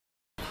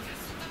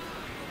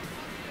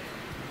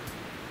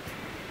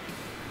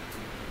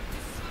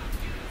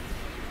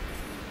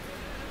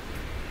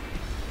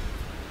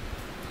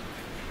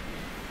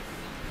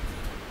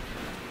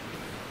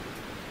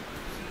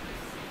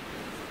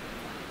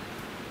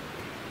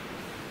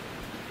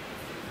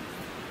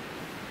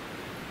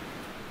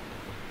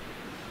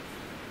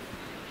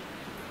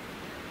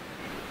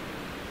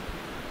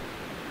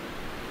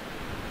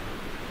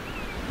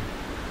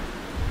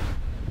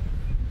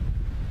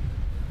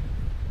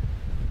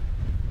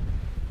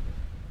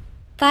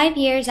5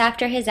 years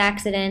after his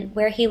accident,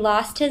 where he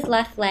lost his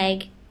left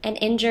leg and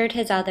injured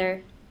his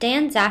other,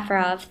 Dejan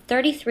Zafirov,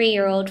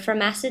 33-year-old from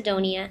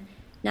Macedonia,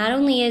 not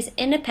only is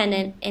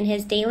independent in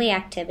his daily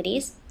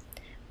activities,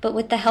 but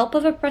with the help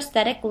of a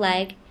prosthetic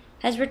leg,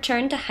 has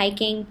returned to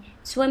hiking,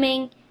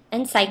 swimming,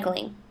 and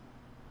cycling.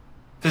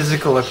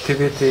 Physical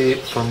activity,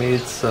 for me,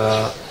 it's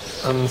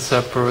an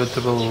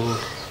inseparable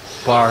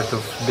part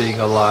of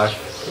being alive.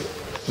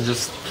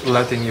 Just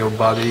letting your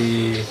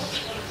body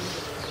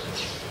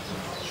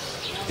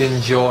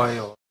enjoy.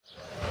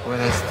 When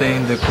I stay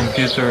in the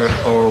computer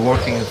or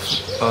working in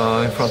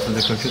front of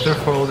the computer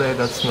for all day,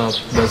 that's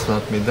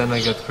not me. Then I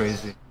get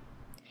crazy.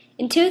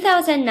 In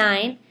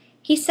 2009,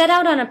 he set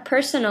out on a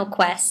personal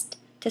quest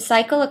to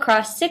cycle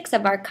across 6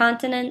 of our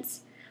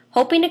continents,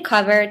 hoping to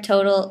cover a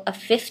total of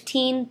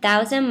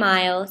 15,000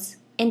 miles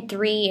in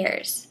 3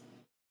 years.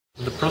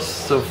 The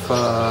process of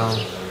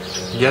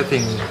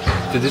getting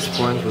to this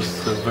point was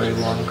very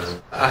long.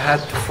 I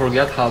had to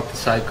forget how to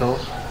cycle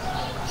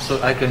so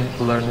I can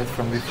learn it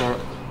from before.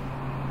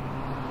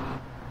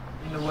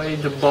 In a way,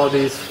 the body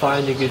is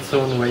finding its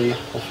own way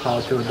of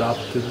how to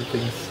adapt to the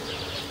things.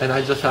 And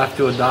I just have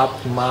to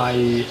adapt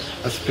my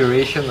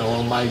aspiration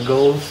or my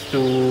goals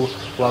to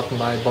what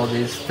my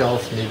body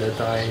tells me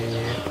that I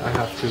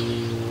have to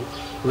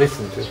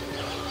listen to.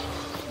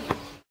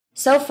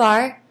 So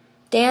far,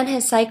 Dan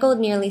has cycled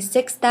nearly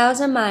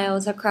 6,000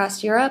 miles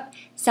across Europe,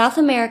 South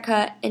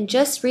America, and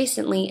just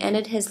recently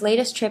ended his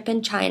latest trip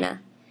in China.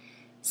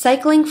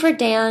 Cycling for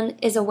Dan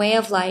is a way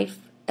of life,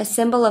 a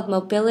symbol of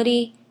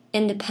mobility,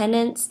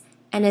 independence,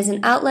 and is an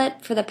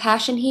outlet for the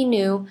passion he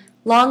knew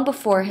long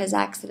before his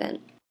accident.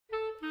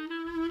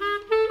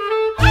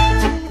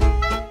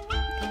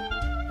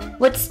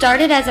 What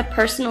started as a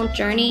personal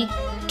journey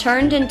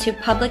turned into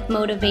public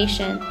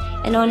motivation,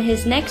 and on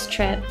his next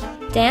trip,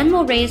 Dan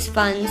will raise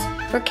funds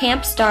for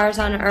Camp Stars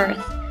on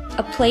Earth,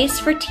 a place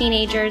for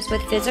teenagers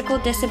with physical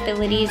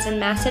disabilities in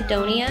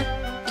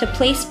Macedonia to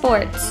play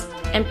sports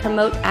and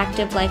promote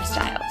active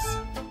lifestyles.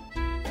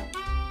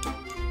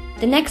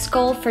 The next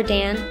goal for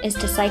Dan is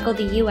to cycle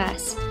the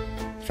U.S.,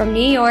 from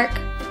New York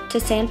to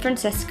San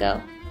Francisco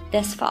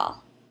this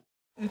fall.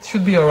 It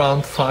should be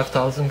around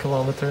 5,000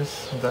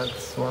 kilometers.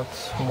 That's what,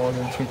 more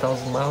than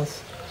 3,000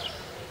 miles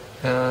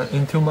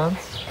in 2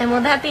 months. And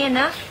will that be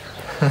enough?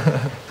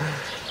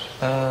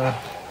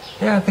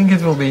 Yeah, I think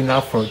it will be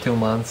enough for 2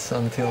 months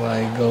until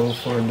I go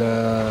for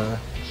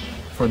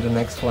the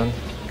next one.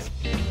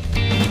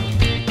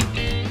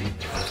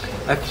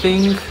 I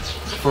think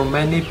for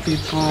many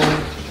people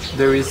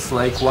there is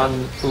like one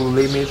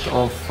limit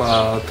of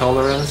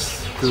tolerance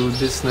to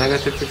these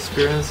negative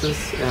experiences,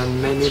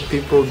 and many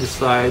people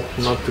decide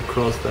not to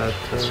cross that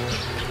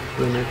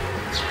limit.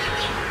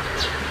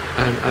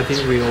 And I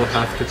think we all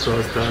have to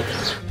cross that.